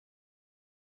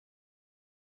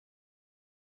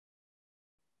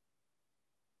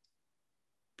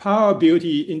Power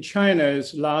Beauty in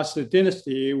China's Last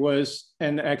Dynasty was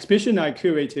an exhibition I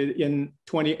curated in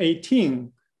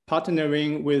 2018,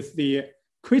 partnering with the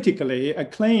critically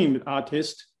acclaimed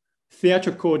artist,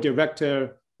 theatrical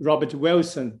director, Robert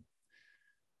Wilson.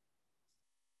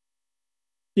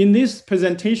 In this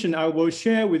presentation, I will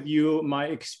share with you my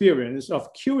experience of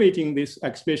curating this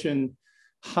exhibition,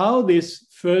 how this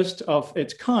first of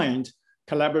its kind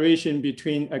collaboration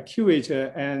between a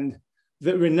curator and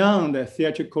the renowned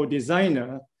theatrical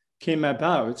designer came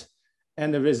about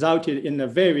and resulted in a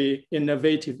very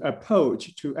innovative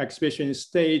approach to exhibition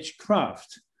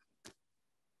stagecraft.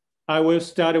 I will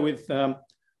start with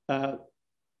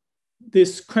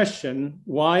this question,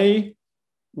 why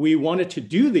we wanted to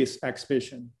do this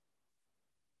exhibition.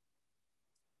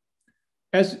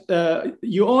 As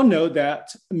you all know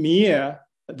that MIA,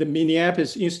 the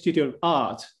Minneapolis Institute of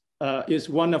Art, is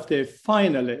one of the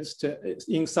finalists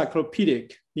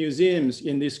encyclopedic museums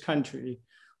in this country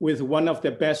with one of the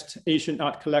best Asian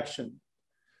art collection.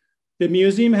 The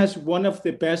museum has one of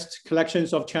the best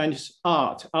collections of Chinese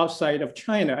art outside of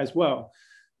China as well,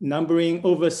 numbering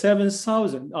over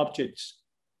 7,000 objects.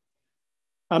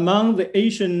 Among the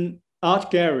Asian art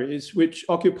galleries, which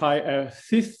occupy a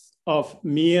fifth of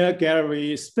MIA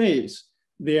gallery space,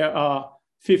 there are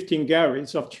 15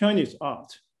 galleries of Chinese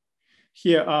art.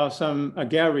 Here are some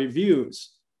gallery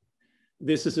views.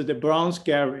 This is the Bronze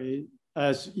Gallery.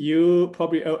 As you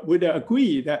probably would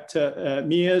agree that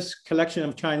MIA's collection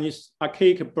of Chinese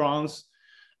archaic bronze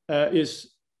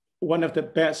is one of the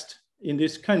best in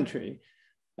this country.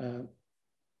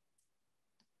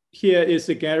 Here is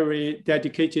a gallery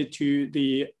dedicated to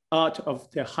the art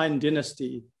of the Han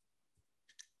Dynasty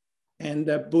and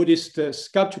the Buddhist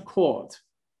sculpture court.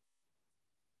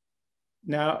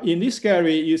 Now, in this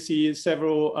gallery, you see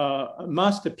several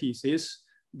masterpieces.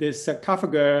 This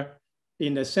sarcophagus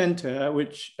in the center,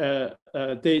 which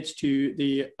dates to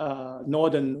the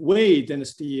Northern Wei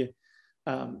Dynasty.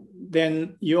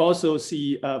 Then you also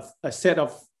see a set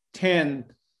of 10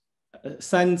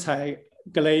 Sancai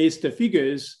glazed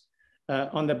figures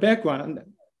on the background.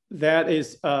 That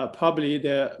is probably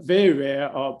the very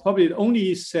rare, or probably the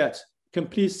only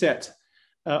complete set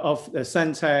of the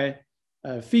Sancai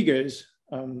figures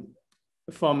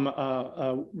from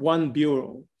one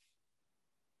bureau.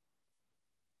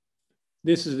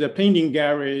 This is the painting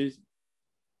gallery.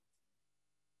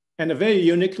 And very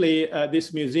uniquely,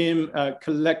 this museum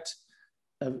collects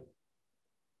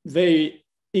very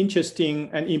interesting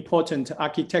and important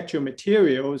architectural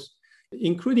materials,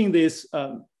 including this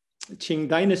Qing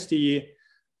Dynasty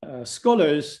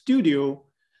scholars studio.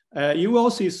 You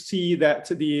also see that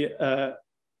the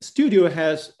studio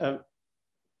has a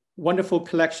wonderful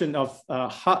collection of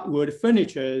hardwood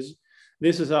furnitures.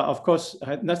 This is, of course,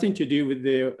 had nothing to do with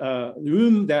the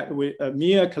room that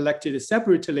MIA collected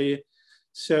separately.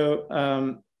 So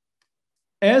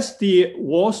as the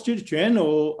Wall Street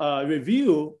Journal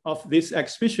review of this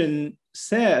exhibition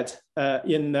said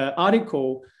in the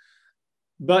article,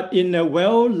 but in a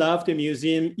well-loved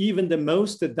museum, even the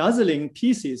most dazzling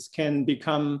pieces can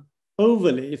become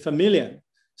overly familiar.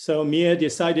 So MIA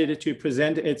decided to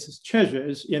present its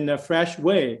treasures in a fresh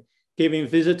way, giving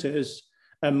visitors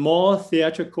a more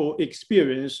theatrical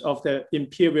experience of the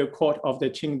imperial court of the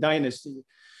Qing Dynasty.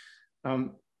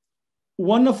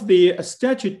 One of the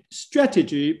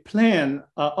strategy plan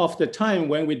of the time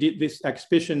when we did this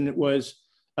exhibition was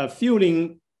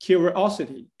fueling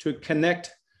curiosity to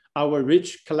connect our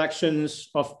rich collections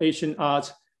of Asian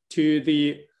art to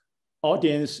the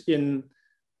audience in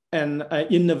an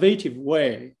innovative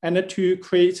way, and to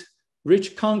create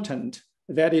rich content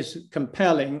that is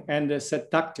compelling and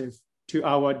seductive to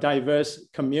our diverse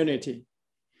community.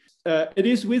 It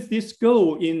is with this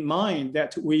goal in mind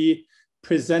that we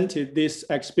presented this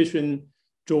exhibition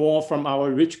drawn from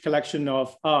our rich collection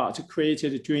of art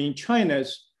created during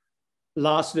China's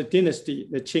last dynasty,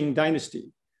 the Qing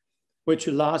Dynasty, which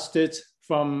lasted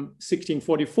from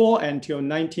 1644 until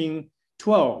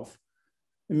 1912.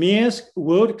 MIA's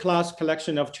world-class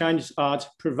collection of Chinese art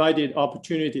provided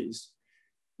opportunities.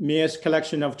 MIA's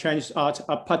collection of Chinese art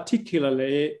are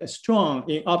particularly strong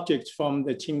in objects from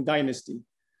the Qing Dynasty.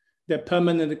 The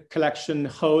permanent collection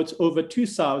holds over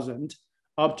 2,000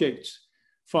 objects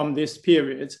from this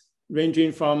period,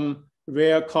 ranging from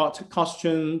rare court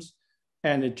costumes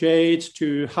and jade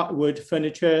to hardwood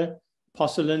furniture,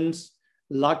 porcelains,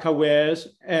 lacquerwares,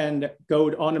 and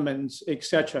gold ornaments,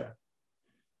 etc.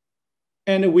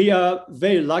 And we are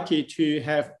very lucky to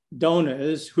have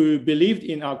donors who believed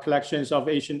in our collections of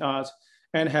Asian art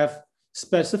and have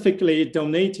specifically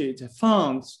donated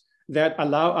funds that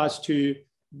allow us to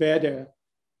better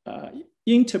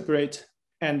interpret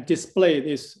and display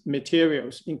these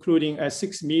materials, including a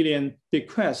 6 million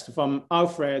bequest from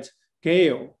Alfred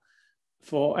Gale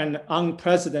for an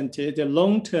unprecedented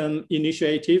long-term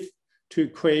initiative to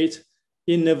create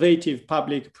innovative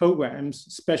public programs,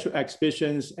 special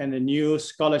exhibitions, and a new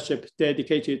scholarship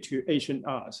dedicated to Asian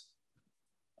art.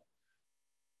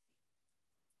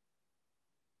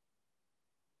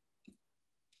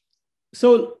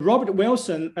 So Robert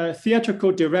Wilson, a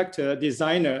theatrical director,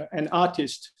 designer, and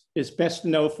artist, is best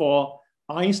known for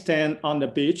Einstein on the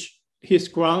Beach, his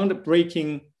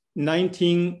groundbreaking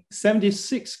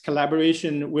 1976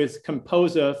 collaboration with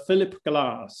composer Philip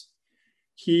Glass.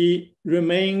 He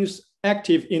remains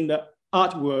active in the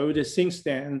art world since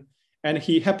then, and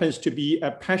he happens to be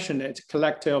a passionate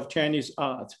collector of Chinese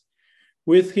art.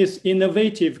 With his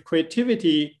innovative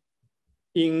creativity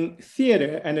in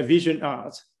theater and vision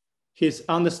art, his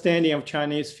understanding of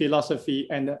Chinese philosophy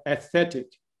and aesthetic,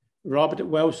 Robert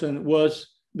Wilson was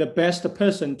the best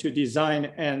person to design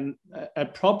an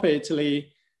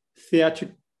appropriately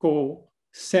theatrical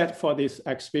set for this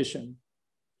exhibition.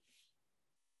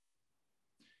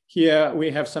 Here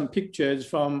we have some pictures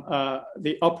from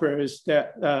the operas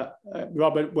that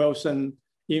Robert Wilson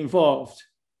involved.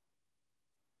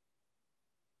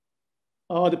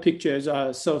 All the pictures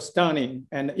are so stunning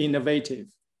and innovative.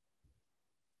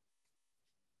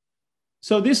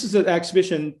 So this is the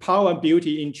exhibition, Power and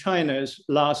Beauty in China's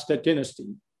Last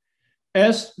Dynasty.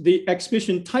 As the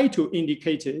exhibition title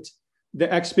indicated,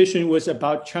 the exhibition was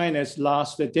about China's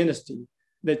last dynasty,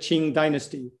 the Qing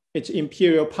Dynasty, its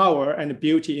imperial power and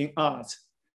beauty in art.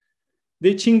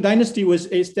 The Qing Dynasty was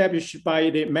established by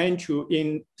the Manchu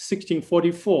in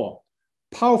 1644.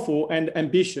 Powerful and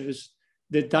ambitious,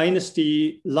 the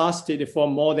dynasty lasted for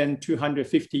more than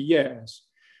 250 years.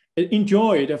 It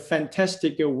enjoyed a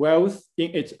fantastic wealth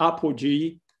in its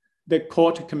apogee. The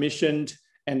court commissioned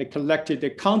and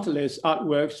collected countless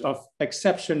artworks of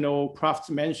exceptional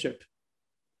craftsmanship.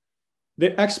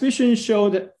 The exhibition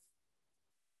showed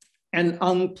an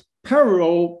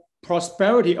unparalleled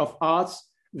prosperity of arts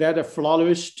that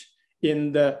flourished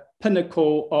in the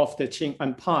pinnacle of the Qing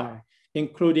Empire,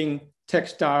 including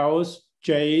textiles,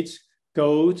 jades,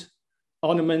 gold,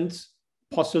 ornaments,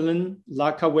 porcelain,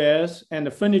 lacquerwares,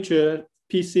 and furniture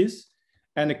pieces,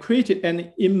 and created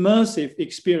an immersive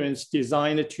experience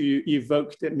designed to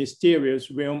evoke the mysterious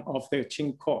realm of the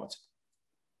Qing court.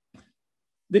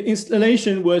 The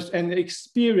installation was an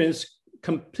experience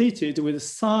completed with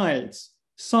sights,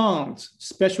 sounds,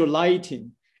 special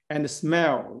lighting, and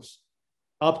smells.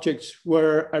 Objects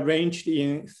were arranged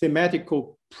in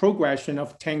thematical progression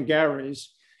of 10 galleries,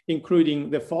 including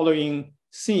the following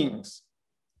scenes: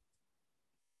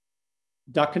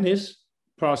 darkness,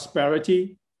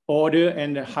 prosperity, order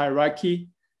and hierarchy,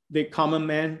 the common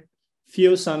man,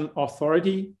 fearsome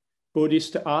authority,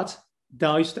 Buddhist art,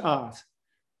 Taoist art,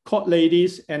 court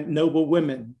ladies and noble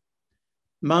women,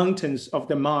 mountains of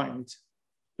the mind,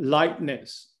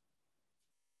 lightness.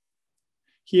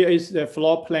 Here is the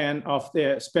floor plan of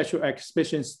the special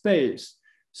exhibition space.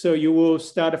 So you will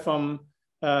start from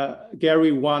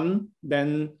gallery 1,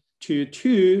 then to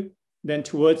 2, then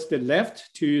towards the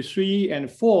left to 3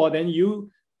 and 4, then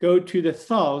you go to the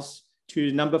south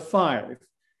to number 5.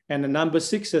 And the number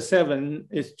 6 or 7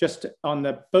 is just on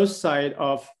the both side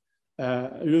of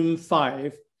room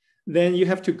 5. Then you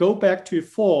have to go back to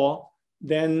 4,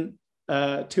 then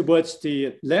towards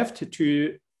the left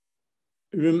to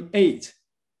room 8,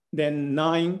 then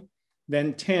 9,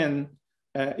 then 10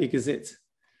 exit.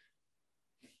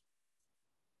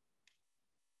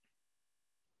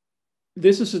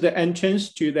 This is the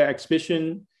entrance to the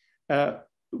exhibition.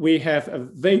 We have a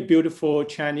very beautiful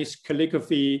Chinese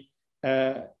calligraphy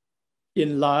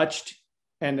enlarged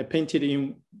and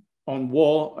painted on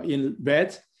wall in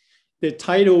red. The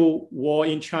title wall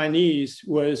in Chinese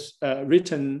was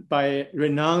written by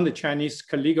renowned Chinese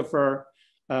calligrapher,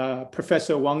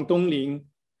 Professor Wang Dongling,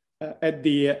 at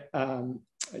the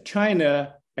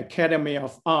China Academy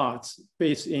of Arts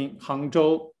based in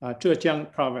Hangzhou,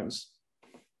 Zhejiang province.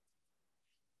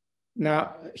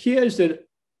 Now, here is the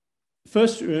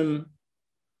first room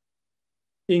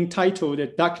entitled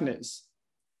Darkness.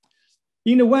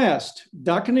 In the West,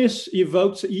 darkness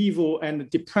evokes evil and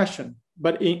depression,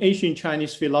 but in ancient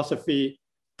Chinese philosophy,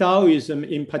 Taoism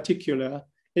in particular,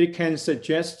 it can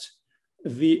suggest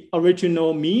the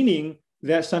original meaning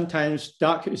that sometimes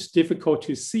dark is difficult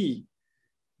to see.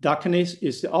 Darkness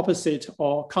is the opposite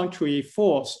or contrary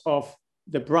force of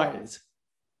the bright.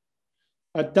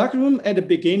 A dark room at the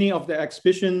beginning of the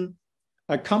exhibition,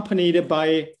 accompanied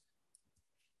by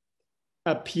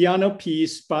a piano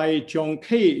piece by John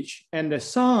Cage and the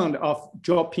sound of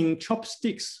dropping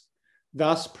chopsticks,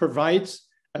 thus provides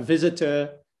a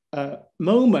visitor a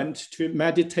moment to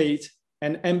meditate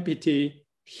and empty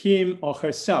him or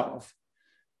herself.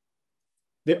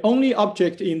 The only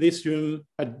object in this room,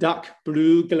 a dark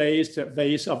blue glazed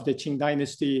vase of the Qing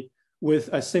Dynasty with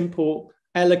a simple,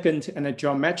 elegant, and a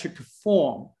geometric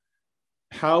form,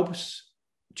 helps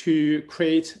to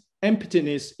create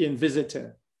emptiness in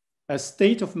visitor, a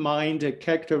state of mind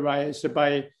characterized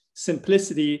by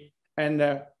simplicity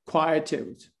and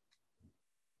quietude.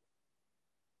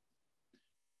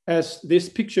 As this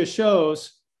picture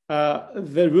shows,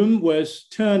 the room was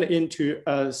turned into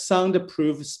a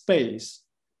soundproof space.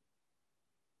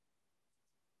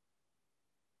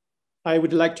 I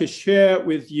would like to share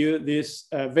with you this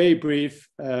very brief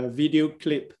video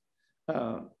clip.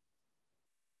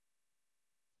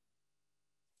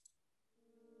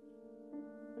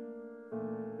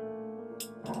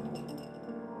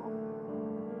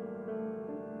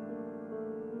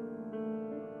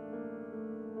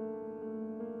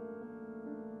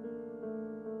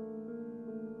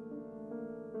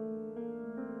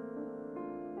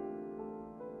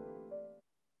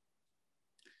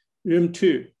 Room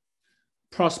 2,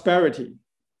 prosperity.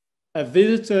 A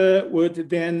visitor would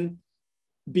then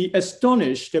be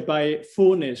astonished by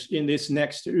fullness in this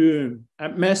next room, a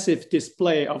massive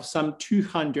display of some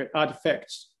 200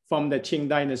 artifacts from the Qing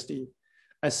Dynasty,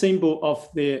 a symbol of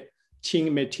the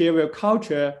Qing material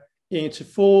culture in its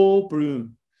full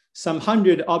bloom. Some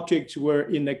 100 objects were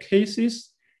in the cases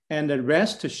and the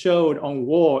rest showed on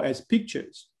wall as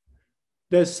pictures.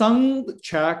 The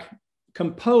soundtrack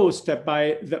composed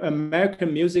by the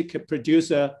American music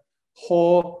producer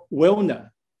Hall Wilner,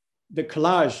 the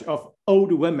collage of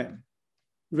old women,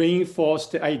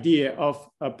 reinforced the idea of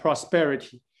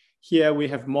prosperity. Here we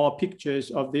have more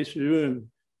pictures of this room.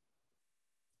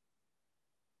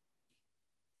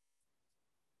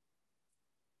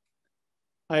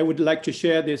 I would like to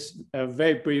share this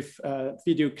very brief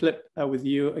video clip with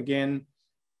you again.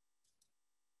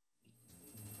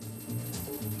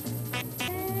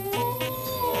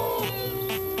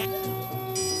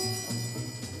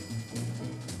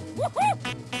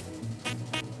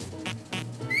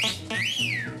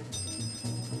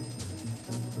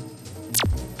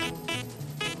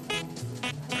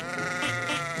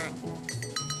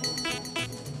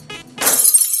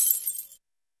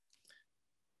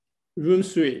 Room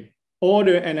 3,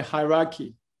 order and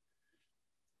hierarchy.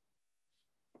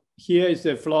 Here is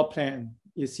the floor plan.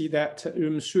 You see that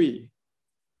room 3.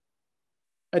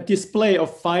 A display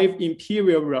of 5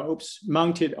 imperial robes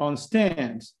mounted on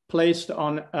stands placed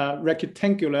on a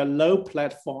rectangular low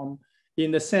platform in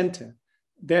the center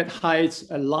that hides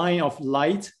a line of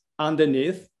light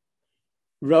underneath.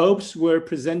 Robes were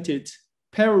presented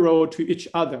parallel to each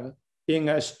other in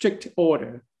a strict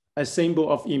order, a symbol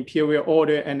of imperial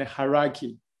order and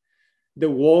hierarchy. The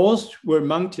walls were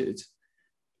mounted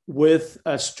with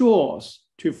straws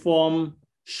to form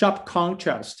sharp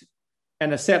contrast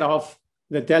and a set off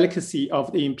the delicacy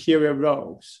of the imperial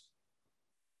robes.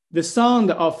 The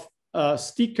sound of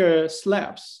sticker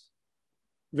slaps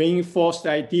reinforced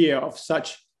the idea of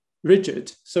such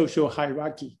rigid social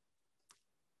hierarchy.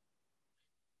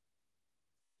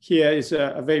 Here is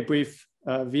a very brief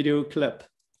video clip.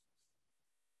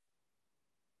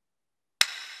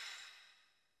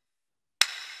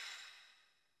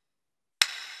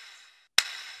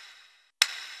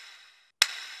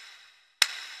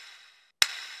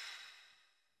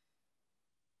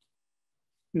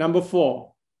 Number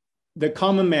 4, the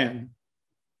common man.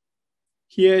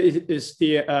 Here is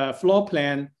the floor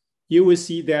plan. You will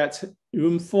see that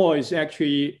room 4 is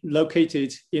actually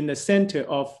located in the center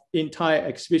of entire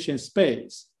exhibition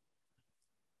space.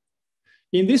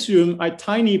 In this room, a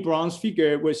tiny bronze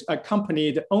figure was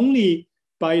accompanied only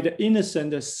by the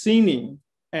innocent singing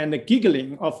and the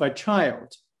giggling of a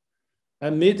child.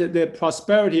 Amid the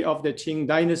prosperity of the Qing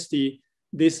Dynasty,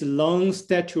 this long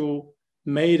statue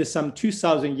made some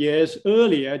 2,000 years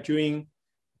earlier during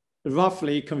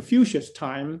roughly Confucius'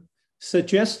 time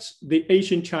suggests the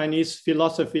ancient Chinese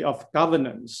philosophy of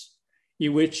governance,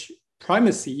 in which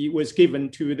primacy was given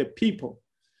to the people.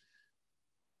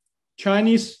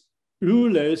 Chinese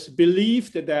rulers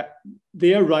believed that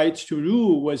their right to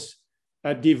rule was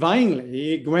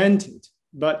divinely granted,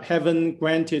 but heaven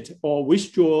granted or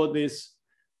withdraw this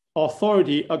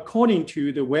authority according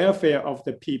to the welfare of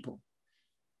the people.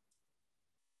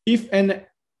 If an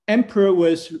emperor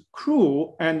was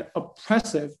cruel and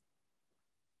oppressive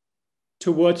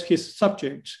towards his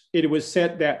subjects, it was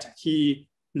said that he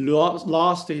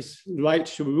lost his right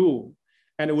to rule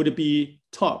and would be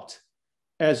topped,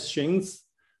 as Xing's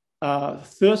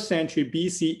 3rd century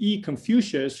BCE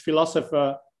Confucius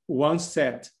philosopher once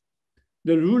said,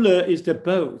 "The ruler is the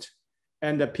boat,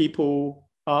 and the people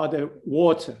are the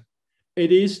water.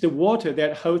 It is the water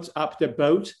that holds up the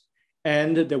boat,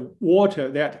 and the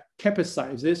water that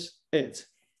capsizes it."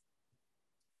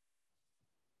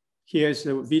 Here's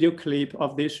a video clip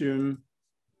of this room.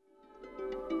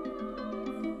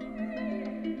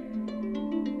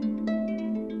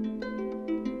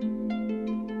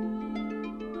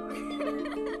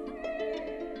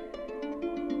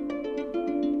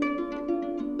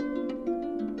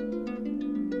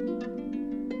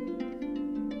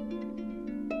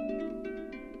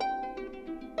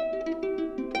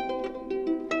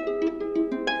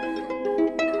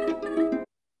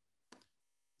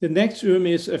 The next room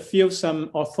is a feel some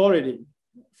authority.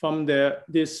 From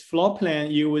this floor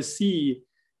plan, you will see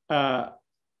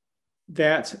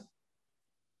that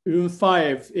room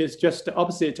 5 is just the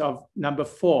opposite of number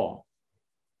 4.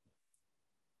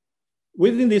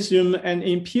 Within this room, an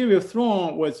imperial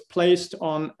throne was placed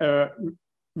on a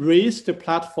raised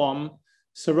platform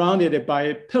surrounded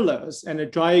by pillars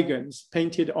and dragons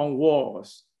painted on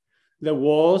walls. The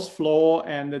walls, floor,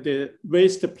 and the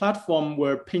raised platform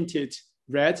were painted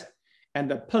red, and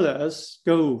the pillars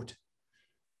gold.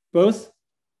 Both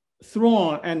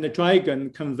throne and the dragon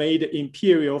conveyed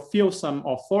imperial fearsome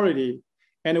authority,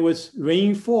 and it was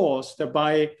reinforced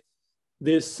by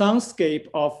the soundscape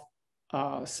of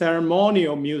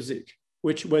ceremonial music,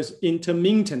 which was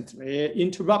intermittently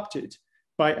interrupted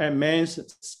by a man's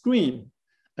scream,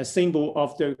 a symbol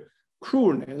of the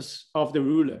cruelness of the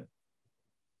ruler.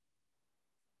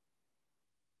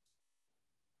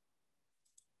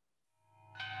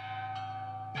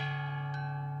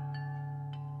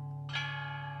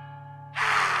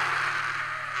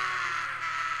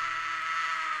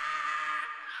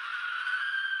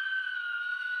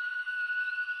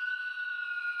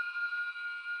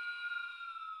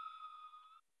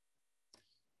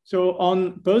 So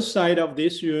on both sides of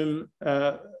this room,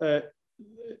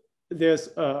 there's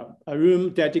a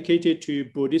room dedicated to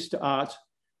Buddhist art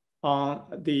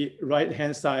on the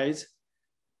right-hand side.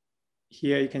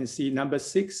 Here you can see number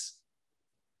 6.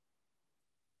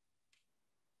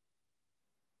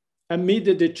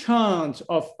 Amid the chant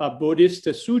of a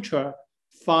Buddhist sutra,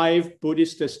 5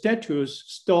 Buddhist statues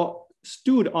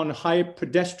stood on high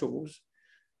pedestals,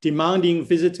 demanding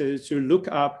visitors to look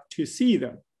up to see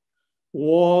them.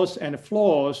 Walls and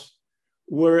floors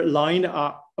were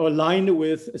lined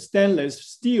with stainless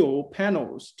steel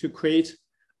panels to create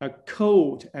a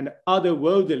cold and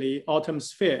otherworldly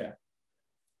atmosphere.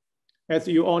 As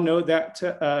you all know that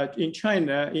in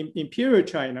China, in Imperial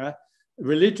China,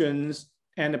 religions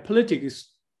and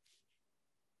politics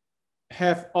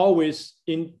have always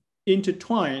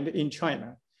intertwined in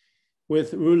China,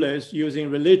 with rulers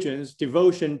using religion's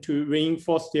devotion to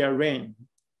reinforce their reign.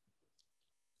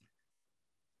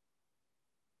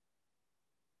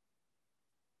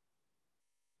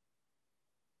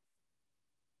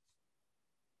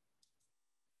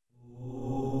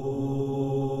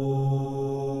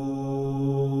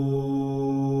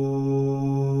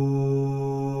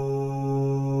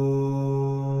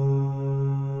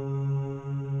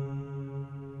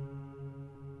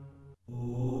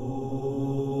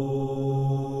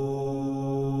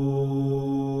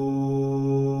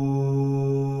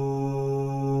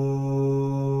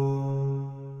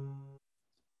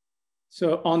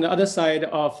 So on the other side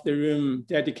of the room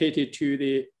dedicated to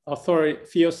the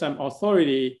fearsome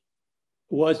authority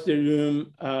was the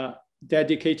room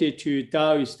dedicated to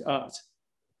Taoist art.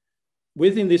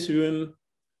 Within this room,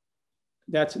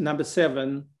 that's number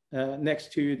 7,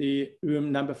 next to the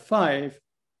room number 5.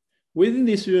 Within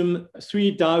this room,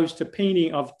 3 Taoist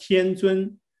paintings of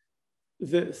Tianzun,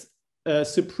 the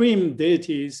supreme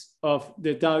deities of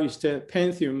the Taoist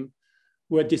pantheon,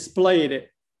 were displayed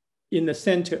in the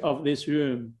center of this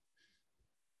room.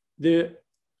 The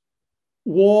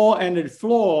wall and the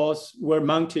floors were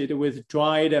mounted with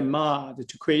dried mud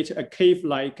to create a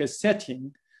cave-like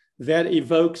setting that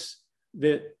evokes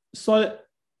the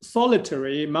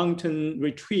solitary mountain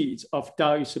retreats of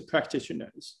Taoist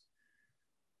practitioners.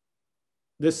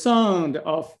 The sound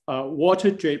of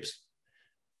water drips,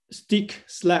 stick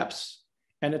slaps,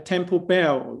 and temple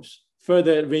bells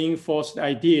further reinforced the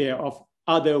idea of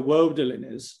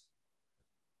otherworldliness.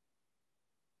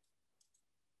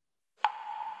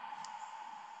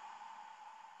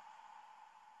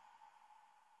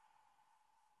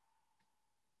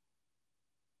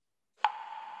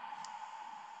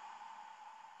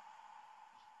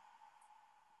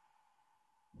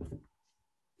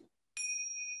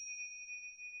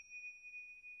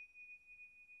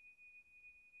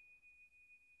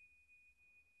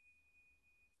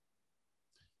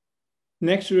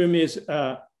 Next room is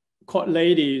court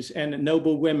ladies and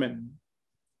noble women.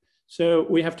 So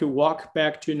we have to walk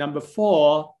back to number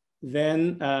 4,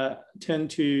 then turn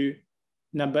to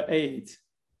number 8.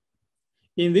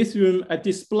 In this room, a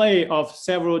display of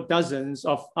several dozens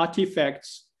of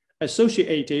artifacts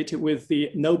associated with the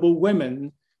noble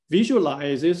women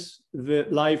visualizes the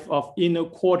life of inner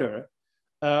quarter,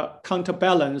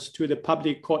 counterbalance to the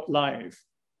public court life.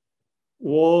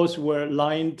 Walls were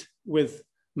lined with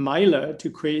mylar to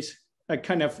create a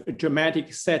kind of a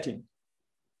dramatic setting.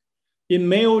 In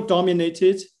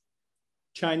male-dominated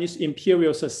Chinese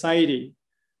imperial society,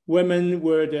 women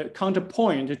were the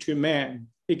counterpoint to men,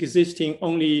 existing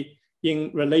only in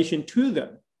relation to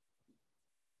them.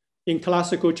 In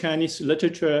classical Chinese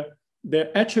literature,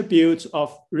 the attributes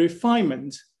of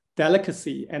refinement,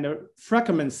 delicacy, and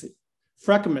fragments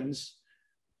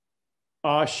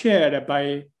are shared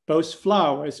by both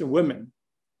flowers and women.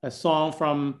 A song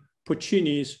from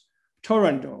Puccini's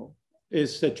Turandot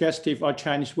is suggestive of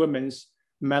Chinese women's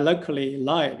melancholy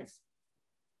life.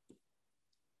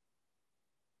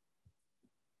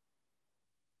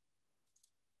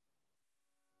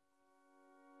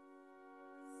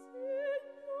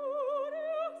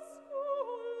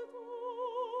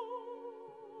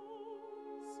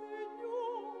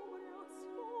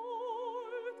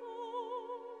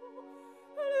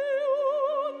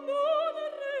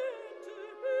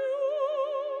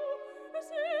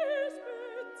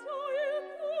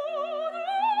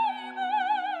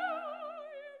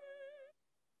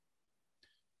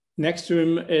 Next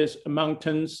room is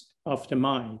Mountains of the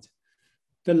Mind.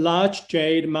 The large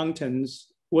jade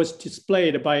mountains was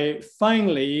displayed by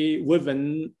finely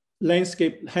woven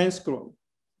landscape hand scroll.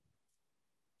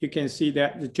 You can see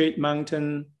that the jade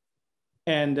mountain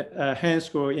and a hand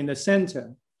scroll in the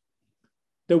center.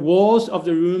 The walls of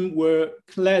the room were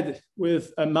clad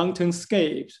with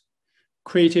mountainscapes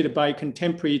created by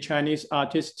contemporary Chinese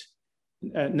artist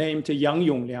named Yang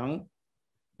Yongliang.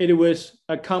 It was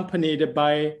accompanied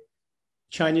by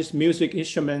Chinese music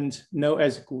instrument known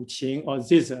as guqin or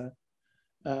zither,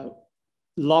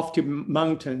 lofty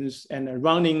mountains and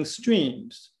running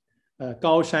streams,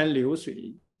 高山流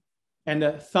水, and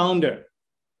thunder.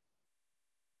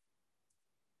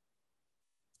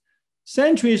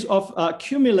 Centuries of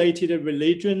accumulated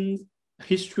religion,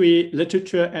 history,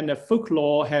 literature, and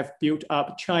folklore have built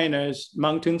up China's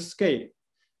mountainscape,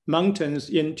 mountains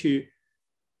into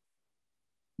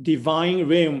divine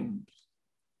realms.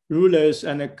 Rulers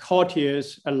and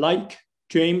courtiers alike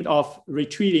dreamed of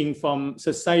retreating from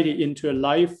society into a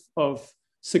life of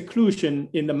seclusion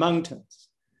in the mountains,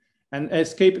 an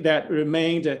escape that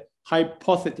remained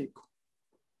hypothetical.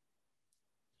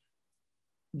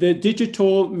 The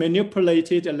digital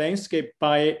manipulated landscape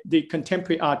by the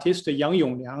contemporary artist Yang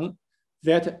Yongliang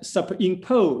that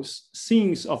superimpose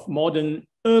scenes of modern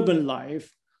urban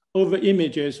life over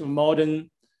images of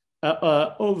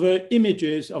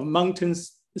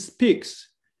mountains, peaks,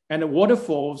 and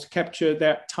waterfalls capture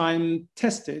that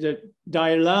time-tested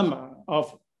dilemma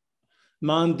of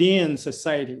mundane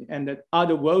society and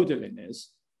otherworldliness.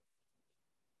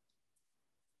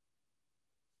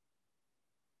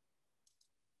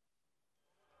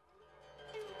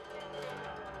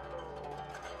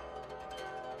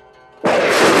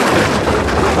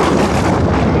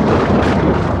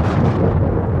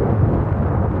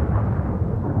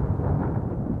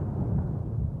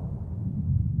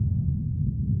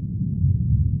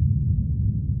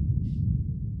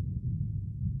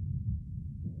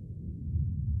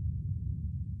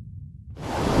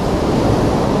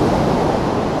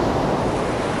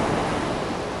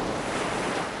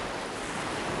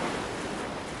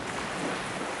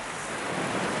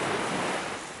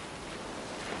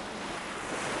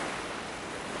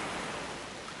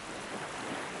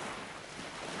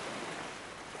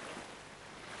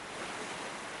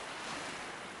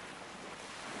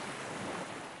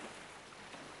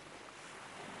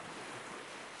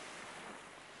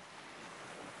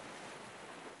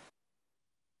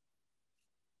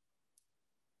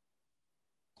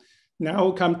 Now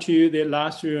we'll come to the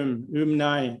last room, room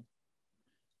 9,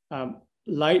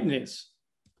 lightness.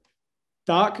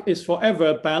 Dark is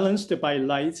forever balanced by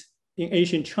light. In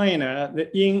ancient China, the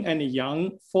yin and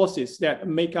yang forces that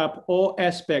make up all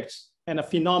aspects and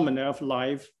phenomena of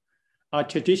life are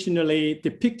traditionally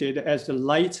depicted as the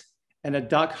light and the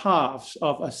dark halves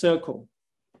of a circle.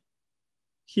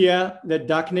 Here, the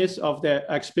darkness of the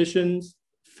exhibition's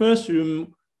first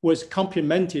room was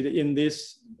complemented in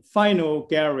this final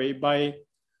gallery by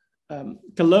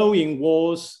glowing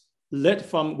walls lit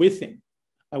from within,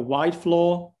 a white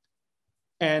floor,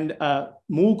 and a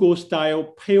Mughal-style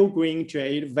pale green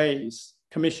jade vase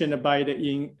commissioned by the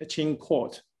Qing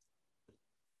court.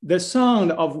 The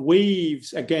sound of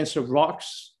waves against the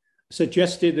rocks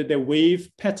suggested the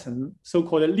wave pattern,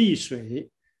 so-called li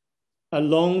shui,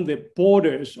 along the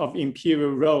borders of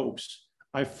imperial robes,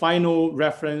 a final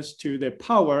reference to the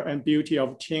power and beauty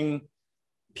of Qing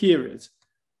period,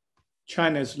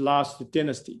 China's last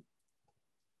dynasty.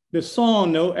 The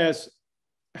song known as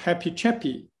Happy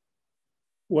Chappy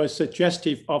was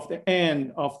suggestive of the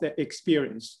end of the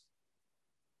experience.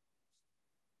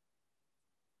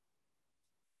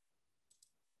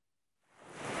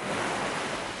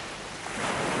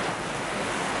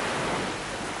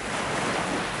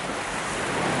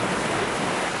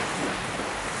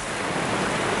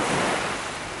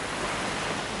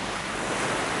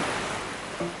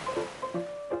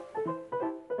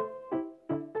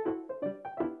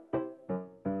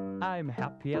 I'm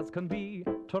happy as can be,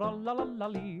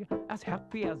 tra-la-la-la-lee, as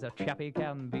happy as a chappy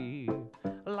can be,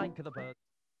 like the bird.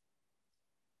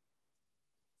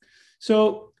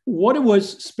 So what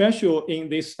was special in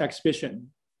this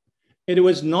exhibition? It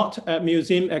was not a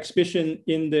museum exhibition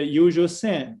in the usual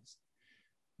sense.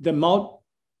 No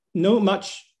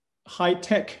much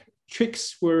high-tech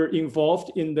tricks were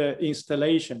involved in the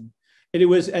installation. It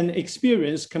was an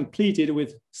experience completed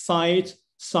with sight,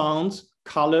 sounds,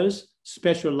 colors,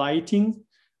 special lighting,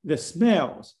 the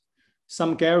smells.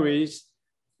 Some galleries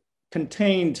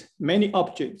contained many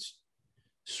objects.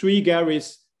 3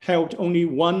 galleries held only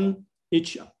one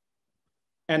each,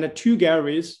 and 2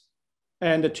 galleries,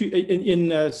 and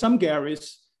in some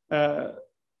galleries,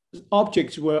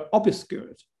 objects were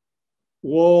obscured.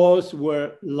 Walls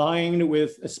were lined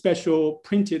with a special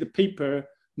printed paper,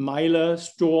 mylar,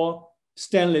 straw,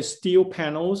 stainless steel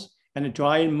panels, and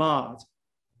dry mud.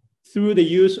 Through the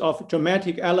use of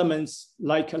dramatic elements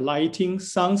like lighting,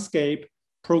 soundscape,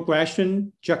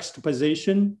 progression,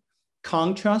 juxtaposition,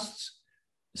 contrasts,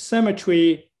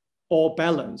 symmetry, or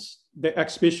balance, the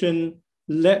exhibition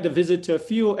let the visitor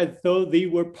feel as though they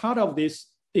were part of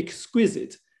this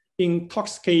exquisite,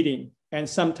 intoxicating, and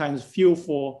sometimes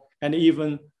fearful and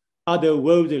even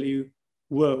otherworldly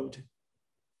world.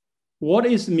 What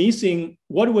was missing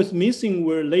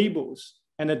were labels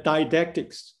and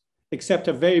didactics, except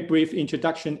a very brief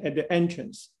introduction at the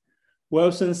entrance.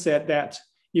 Wilson said that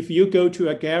if you go to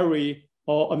a gallery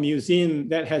or a museum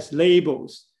that has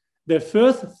labels, the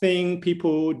first thing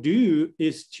people do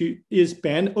is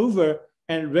bend over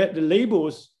and read the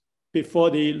labels before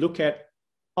they look at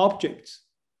objects.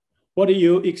 What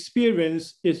you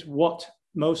experience is what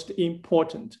most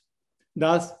important.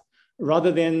 Thus,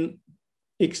 rather than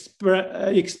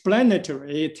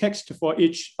explanatory text for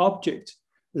each object,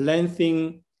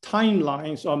 lengthening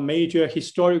timelines of major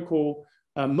historical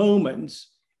moments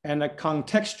and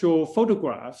contextual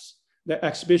photographs, the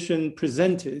exhibition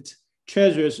presented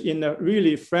treasures in a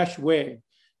really fresh way,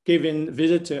 giving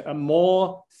visitor a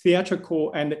more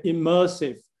theatrical and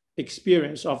immersive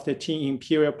experience of the Qing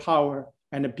imperial power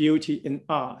and beauty in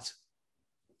art.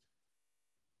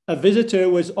 A visitor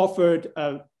was offered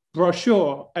a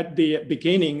brochure at the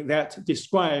beginning that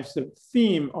describes the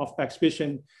theme of the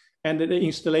exhibition and the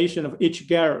installation of each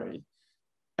gallery,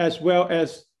 as well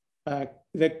as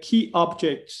the key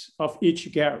objects of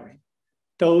each gallery.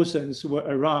 Dozens were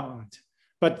around,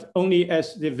 but only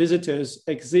as the visitors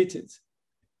exited.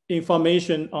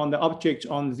 Information on the objects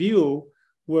on view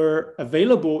were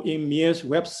available in Mir's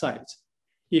website.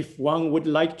 If one would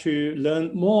like to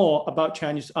learn more about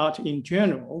Chinese art in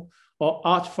general, or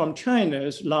art from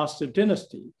China's last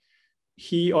dynasty,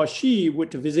 he or she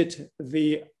would visit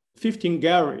the 15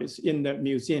 galleries in the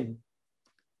museum.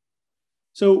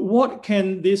 So what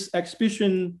can this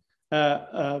exhibition,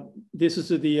 this is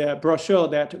the brochure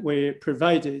that we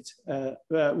provided,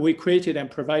 we created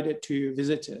and provided to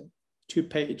visitors,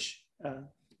 2-page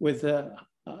with a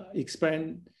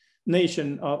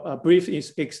brief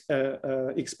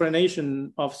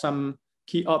explanation of some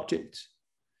key objects.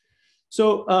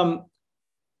 So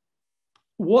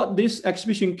what this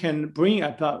exhibition can bring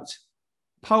about,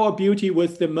 Power Beuty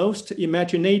was the most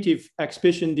imaginative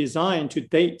exhibition design to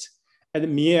date at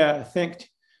Mir, thanks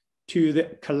to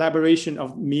the collaboration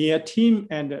of Mir team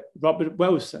and Robert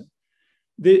Wilson.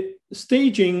 The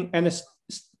staging and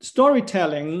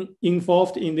storytelling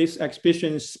involved in this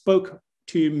exhibition spoke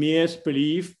to Mir's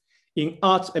belief in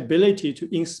art's ability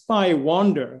to inspire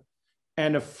wonder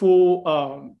and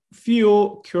fuel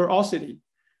curiosity.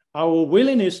 Our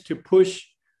willingness to push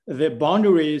the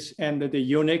boundaries and the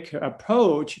unique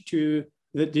approach to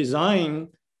the design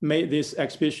made this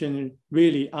exhibition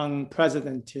really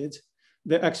unprecedented.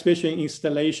 The exhibition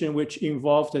installation, which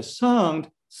involved the sound,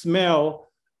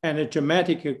 smell, and a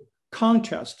dramatic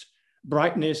contrast,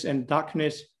 brightness and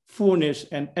darkness, fullness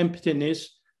and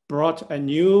emptiness, brought a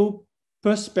new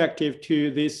perspective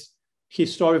to these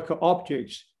historical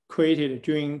objects created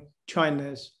during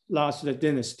China's last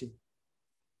dynasty.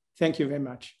 Thank you very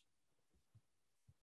much.